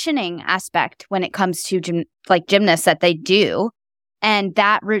conditioning aspect when it comes to gymnasts that they do. And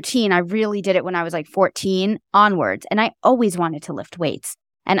that routine, I really did it when I was like 14 onwards. And I always wanted to lift weights.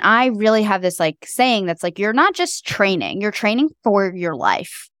 And I really have this like saying that's like, you're not just training, you're training for your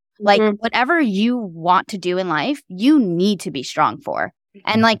life. Like whatever you want to do in life, you need to be strong for.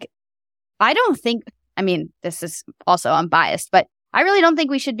 And like, I don't think, this is also unbiased, but I really don't think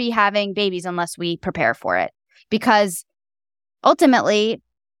we should be having babies unless we prepare for it. Because ultimately,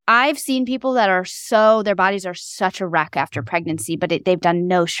 I've seen people that are their bodies are such a wreck after pregnancy, but they've done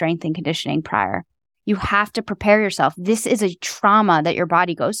no strength and conditioning prior. You have to prepare yourself. This is a trauma that your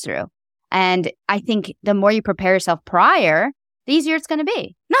body goes through. And I think the more you prepare yourself prior, the easier it's going to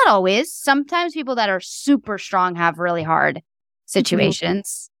be. Not always. Sometimes people that are super strong have really hard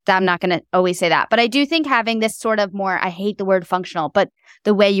situations. I'm not going to always say that. But I do think having this sort of more, I hate the word functional, but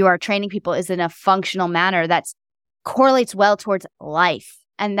the way you are training people is in a functional manner that correlates well towards life.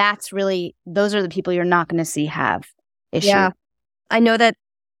 And that's really, those are the people you're not going to see have issues. Yeah. I know that,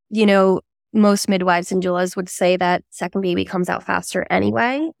 most midwives and doulas would say that second baby comes out faster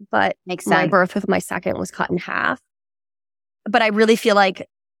anyway, but makes sense. My birth with my second was cut in half. But I really feel like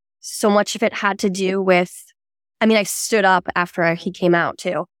so much of it had to do with, I stood up after he came out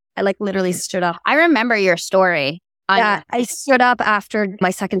too. I like literally stood up. I remember your story. Yeah, I stood up after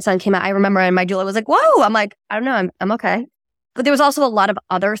my second son came out. I remember, and my doula was like, whoa. I'm like, I don't know, I'm okay. But there was also a lot of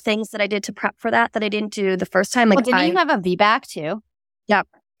other things that I did to prep for that I didn't do the first time. Like, didn't you have a VBAC too? Yep.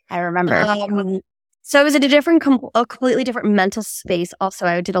 I remember. So it was at a completely different mental space. Also,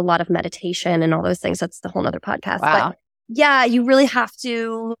 I did a lot of meditation and all those things. That's the whole other podcast. Wow. But yeah, you really have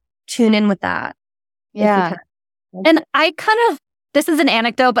to tune in with that. Yeah. And I this is an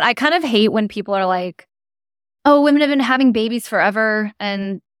anecdote, but I kind of hate when people are like, oh, women have been having babies forever.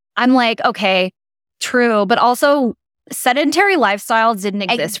 And I'm like, okay, true. But also sedentary lifestyles didn't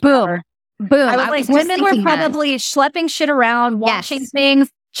exist. Boom. I was like, women were probably schlepping shit around, washing things,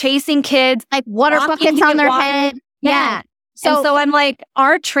 chasing kids, like water buckets on their head. Yeah. So I'm like,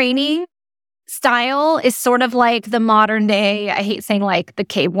 our training style is sort of like the modern day, I hate saying like the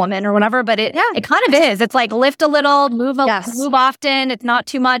cave woman or whatever, but it kind of is. It's like lift a little, move often. It's not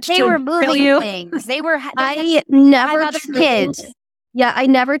too much. They were moving things. I never kids. Yeah, I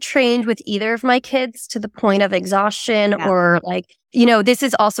never trained with either of my kids to the point of exhaustion or like, this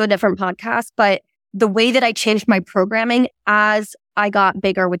is also a different podcast, but the way that I changed my programming as I got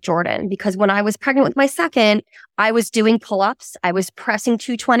bigger with Jordan, because when I was pregnant with my second, I was doing pull-ups. I was pressing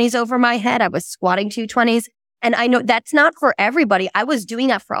 220s over my head. I was squatting 220s. And I know that's not for everybody. I was doing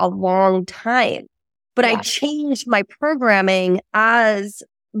that for a long time, but I changed my programming as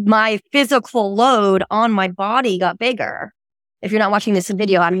my physical load on my body got bigger. If you're not watching this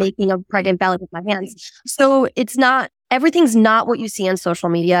video, I'm making a pregnant belly with my hands. So everything's not what you see on social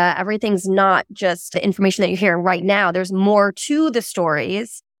media. Everything's not just the information that you're hearing right now. There's more to the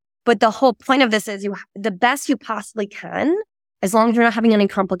stories. But the whole point of this is the best you possibly can, as long as you're not having any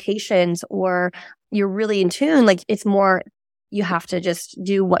complications or you're really in tune, like it's more, you have to just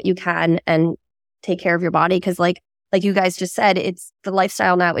do what you can and take care of your body. Cause like you guys just said, the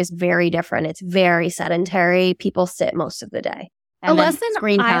lifestyle now is very different. It's very sedentary. People sit most of the day. And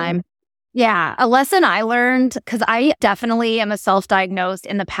screen time. Yeah, a lesson I learned, because I definitely am a self-diagnosed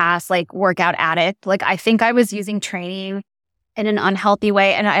in the past, like workout addict. Like I think I was using training in an unhealthy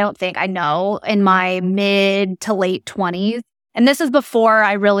way. And I know in my mid to late 20s. And this is before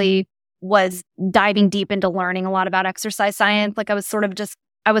I really was diving deep into learning a lot about exercise science. Like I was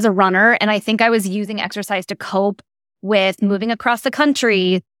a runner, and I think I was using exercise to cope with moving across the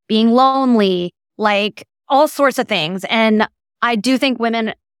country, being lonely, like all sorts of things. And I do think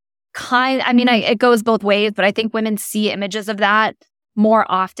women it goes both ways, but I think women see images of that more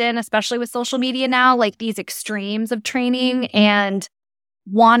often, especially with social media now, like these extremes of training and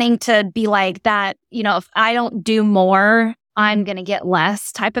wanting to be like that, if I don't do more, I'm going to get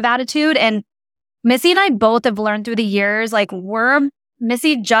less type of attitude. And Missy and I both have learned through the years, like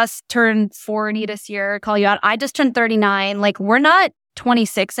Missy just turned 40 this year, call you out. I just turned 39. Like we're not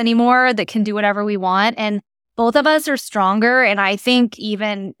 26 anymore that can do whatever we want. And both of us are stronger, and I think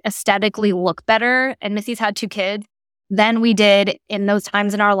even aesthetically look better. And Missy's had 2 kids than we did in those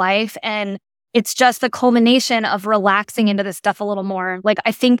times in our life. And it's just the culmination of relaxing into this stuff a little more. Like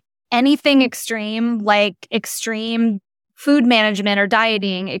I think anything extreme, like extreme food management or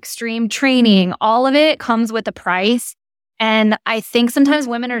dieting, extreme training, all of it comes with a price. And I think sometimes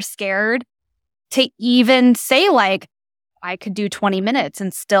women are scared to even say like, I could do 20 minutes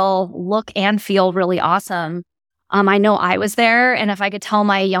and still look and feel really awesome. I know I was there. And if I could tell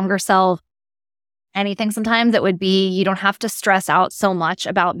my younger self anything sometimes, it would be, you don't have to stress out so much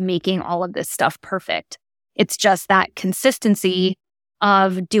about making all of this stuff perfect. It's just that consistency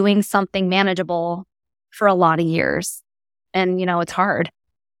of doing something manageable for a lot of years. And, it's hard.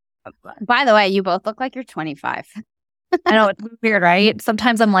 By the way, you both look like you're 25. I know, it's weird, right?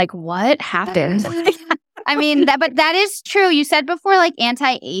 Sometimes I'm like, what happened? I mean, but that is true. You said before, like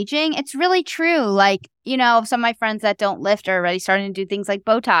anti-aging. It's really true. Like, some of my friends that don't lift are already starting to do things like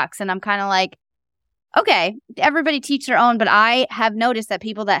Botox. And I'm kind of like, okay, everybody teach their own. But I have noticed that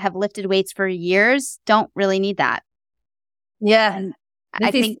people that have lifted weights for years don't really need that. Yeah. And I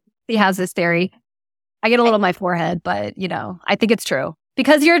think he has this theory. I get a little on my forehead, but, I think it's true.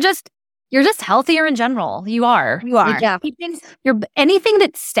 Because you're just healthier in general. You are. Yeah. Anything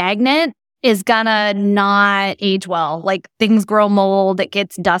that's stagnant is gonna not age well. Like things grow mold, it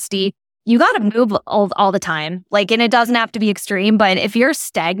gets dusty. You got to move all the time. Like, and it doesn't have to be extreme, but if you're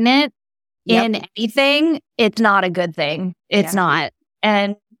stagnant in anything, it's not a good thing. It's not.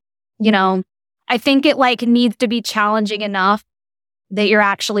 And, I think it like needs to be challenging enough that you're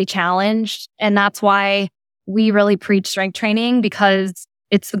actually challenged. And that's why we really preach strength training, because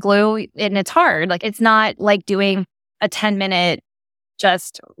it's the glue and it's hard. Like it's not like doing a 10-minute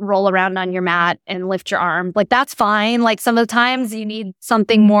just roll around on your mat and lift your arm. Like that's fine. Like some of the times you need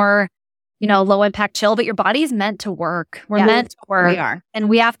something more, low impact chill, but your body's meant to work. We're meant to work. We are. And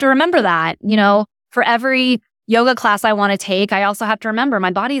we have to remember that, for every yoga class I want to take, I also have to remember my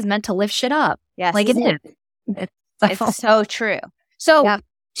body is meant to lift shit up. Yes. Like it is. It's so true. So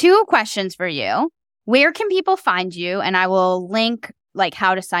 2 questions for you. Where can people find you? And I will link like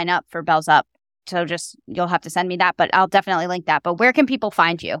how to sign up for Bells Up. So you'll have to send me that, but I'll definitely link that. But where can people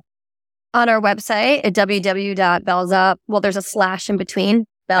find you? On our website at www.bellsup. Well, there's a slash in between.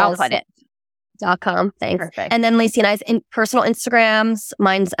 I'll put it. .com. Thanks. Perfect. And then Lacee and I's personal Instagrams.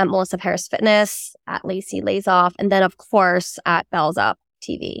 Mine's at Melissa Paris Fitness, at Lacee Lazoff, and then of course at Bells Up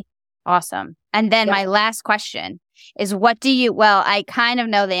TV. Awesome. And then my last question is I kind of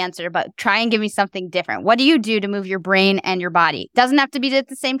know the answer, but try and give me something different. What do you do to move your brain and your body? Doesn't have to be at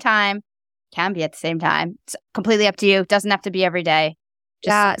the same time. Can be at the same time. It's completely up to you. Doesn't have to be every day.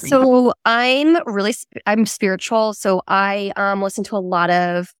 So I'm spiritual. So I listen to a lot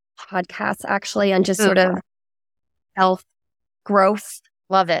of podcasts actually on just sort of health growth.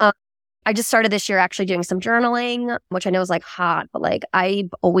 Love it. I just started this year actually doing some journaling, which I know is like hot, but like I've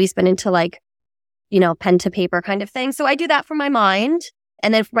always been into like, pen to paper kind of thing. So I do that for my mind.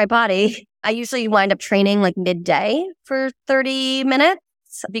 And then for my body, I usually wind up training like midday for 30 minutes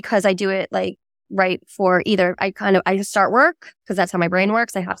because I do it like right for either I start work because that's how my brain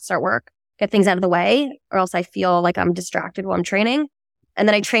works. I have to start work, get things out of the way, or else I feel like I'm distracted while I'm training. And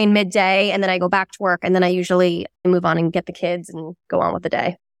then I train midday and then I go back to work and then I usually move on and get the kids and go on with the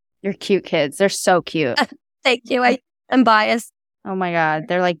day. You're cute kids. They're so cute. Thank you. I'm biased. Oh my God.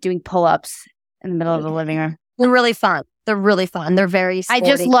 They're like doing pull-ups in the middle of the living room. They're really fun. They're very sporty. I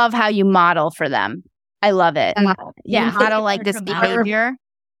just love how you model for them. I love it. You model like this behavior.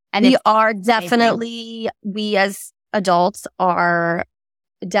 And we as adults are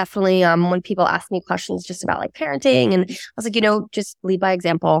definitely, when people ask me questions just about like parenting, and I was like, just lead by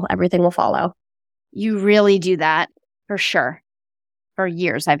example. Everything will follow. You really do that for sure. for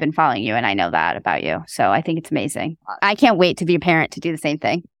years. I've been following you and I know that about you. So I think it's amazing. I can't wait to be a parent to do the same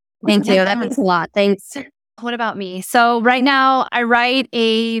thing. Thank you. That means a lot. Thanks. What about me? So right now I write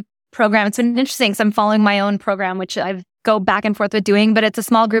a program. It's been interesting. So I'm following my own program, which I go back and forth with doing, but it's a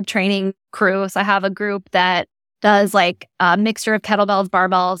small group training crew. So I have a group that does like a mixture of kettlebells,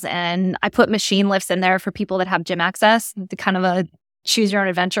 barbells, and I put machine lifts in there for people that have gym access to kind of a choose your own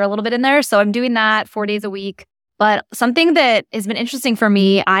adventure a little bit in there. So I'm doing that 4 days a week. But something that has been interesting for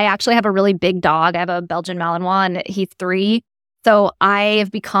me, I actually have a really big dog. I have a Belgian Malinois and he's 3. So I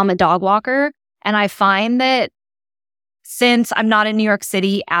have become a dog walker. And I find that since I'm not in New York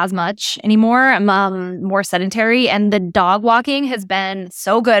City as much anymore, I'm more sedentary. And the dog walking has been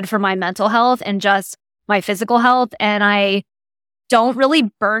so good for my mental health and just my physical health. And I don't really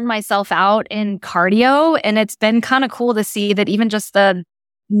burn myself out in cardio. And it's been kind of cool to see that even just the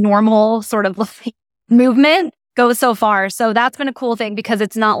normal sort of movement goes so far. So that's been a cool thing because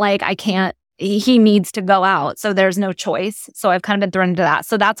it's not like he needs to go out. So there's no choice. So I've kind of been thrown into that.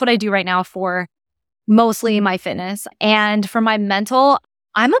 So that's what I do right now for mostly my fitness. And for my mental,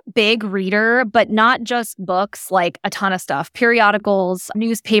 I'm a big reader, but not just books, like a ton of stuff, periodicals,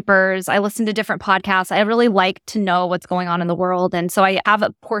 newspapers. I listen to different podcasts. I really like to know what's going on in the world. And so I have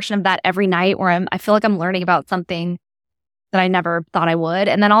a portion of that every night where I feel like I'm learning about something that I never thought I would.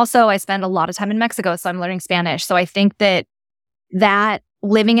 And then also I spend a lot of time in Mexico, so I'm learning Spanish. So I think that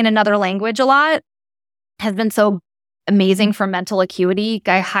living in another language a lot has been so amazing for mental acuity.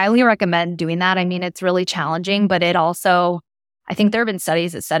 I highly recommend doing that. I mean, it's really challenging, but it also, I think there have been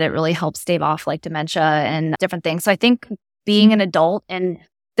studies that said it really helps stave off like dementia and different things. So I think being an adult, and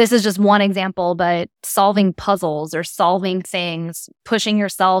this is just one example, but solving puzzles or solving things, pushing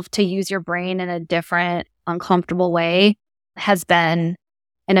yourself to use your brain in a different, uncomfortable way has been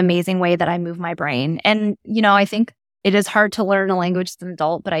an amazing way that I move my brain. And, I think it is hard to learn a language as an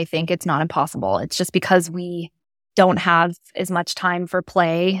adult, but I think it's not impossible. It's just because we don't have as much time for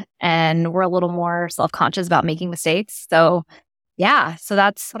play and we're a little more self-conscious about making mistakes. So yeah, so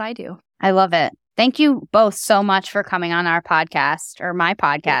that's what I do. I love it. Thank you both so much for coming on our podcast or my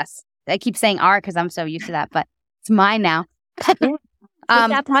podcast. I keep saying our because I'm so used to that, but it's mine now.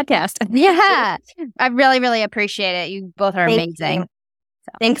 That podcast. Yeah, I really, really appreciate it. You both are amazing.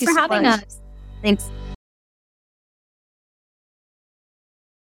 Thanks for having us. Thanks.